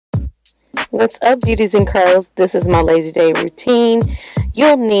What's up, beauties and curls? This is my lazy day routine.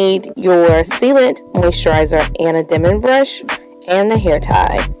 You'll need your sealant, moisturizer, and a dimming brush, and the hair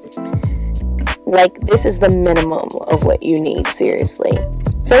tie. Like, this is the minimum of what you need, seriously.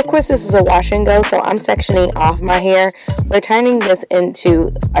 So of course this is a wash and go, so I'm sectioning off my hair. We're turning this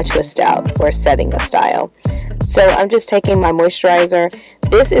into a twist out or setting a style. So I'm just taking my moisturizer.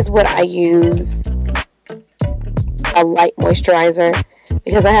 This is what I use, a light moisturizer,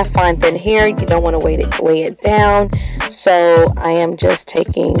 because I have fine thin hair. You don't want to weigh it down. So I am just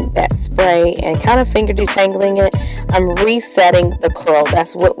taking that spray and kind of finger detangling it. I'm resetting the curl.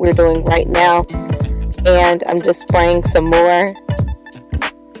 That's what we're doing right now. And I'm just spraying some more.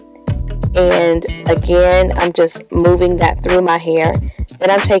 And again, I'm just moving that through my hair. Then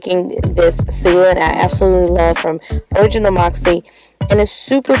I'm taking this sealant I absolutely love from Original Moxie, and it's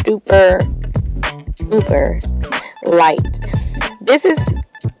super duper light. This is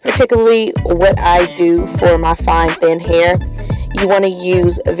particularly what I do for my fine thin hair. You want to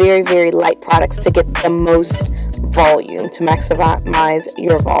use very, very light products to get the most volume, to maximize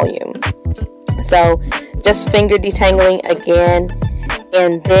your volume. So just finger detangling again.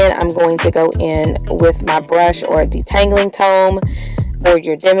 And then I'm going to go in with my brush or a detangling comb or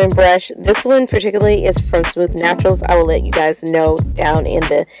your dimming brush. This one particularly is from Smooth Naturals. I will let you guys know down in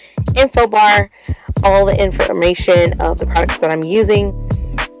the info bar all the information of the products that I'm using.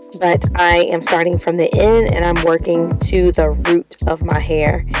 But I am starting from the end and I'm working to the root of my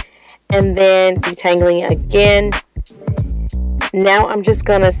hair. And then detangling again. Now I'm just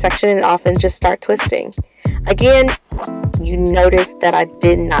going to section it off and just start twisting. Again, you notice that I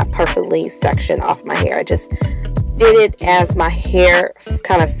did not perfectly section off my hair. I just did it as my hair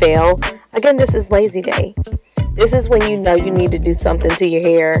kind of fell. Again, this is lazy day. This is when you know you need to do something to your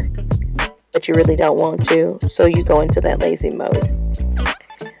hair, but you really don't want to. So you go into that lazy mode.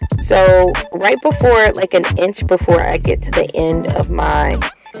 So right before, like an inch before I get to the end of my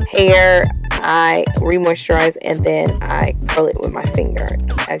hair, I re-moisturize and then I curl it with my finger,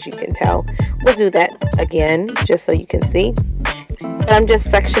 as you can tell. We'll do that again just so you can see. But I'm just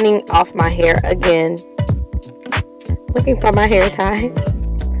sectioning off my hair again, looking for my hair tie.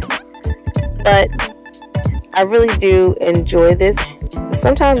 But I really do enjoy this.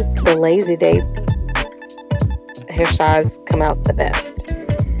 Sometimes the lazy day hairstyles come out the best.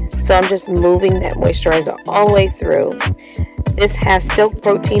 So I'm just moving that moisturizer all the way through. This has silk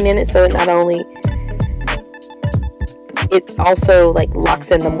protein in it, so it not only, it also like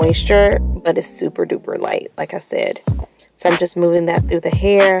locks in the moisture, but it's super duper light, like I said. So I'm just moving that through the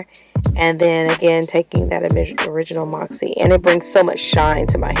hair, and then again taking that Original Moxie, and it brings so much shine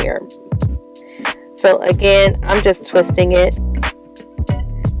to my hair. So again, I'm just twisting it.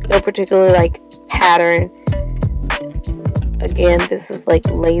 No particular like pattern. Again, this is like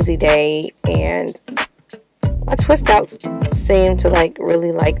lazy day, and my twist outs seem to like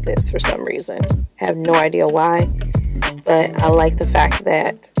really like this for some reason. I have no idea why, but I like the fact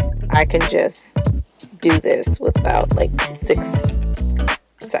that I can just do this without like 6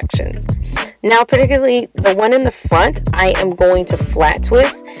 sections. Now, particularly the one in the front, I am going to flat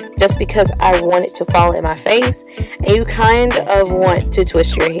twist just because I want it to fall in my face, and you kind of want to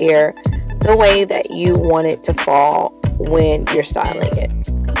twist your hair the way that you want it to fall when you're styling it.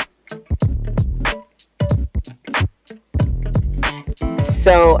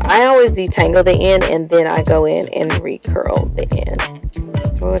 So I always detangle the end and then I go in and recurl the end.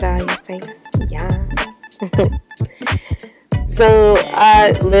 Throw it out of your face. Yeah. So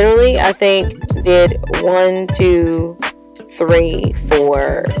I literally, I think, did 1, 2, 3,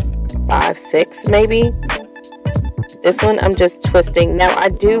 4, 5, 6 maybe. This one I'm just twisting. Now I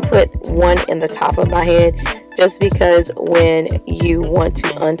do put one in the top of my head just because when you want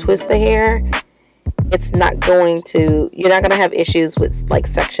to untwist the hair, it's not going to, you're not going to have issues with like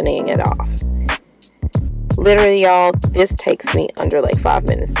sectioning it off. Literally, y'all, this takes me under like 5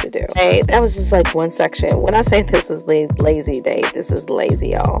 minutes to do. Hey, that was just like one section. When I say this is lazy day, this is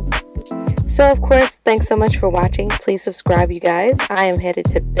lazy, y'all. So of course, thanks so much for watching. Please subscribe, you guys. I am headed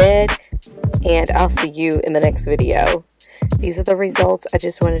to bed, and I'll see you in the next video. These are the results. I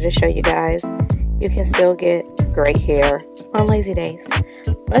just wanted to show you guys you can still get great hair on lazy days.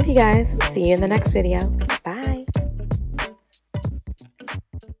 Love you guys. See you in the next video. Bye.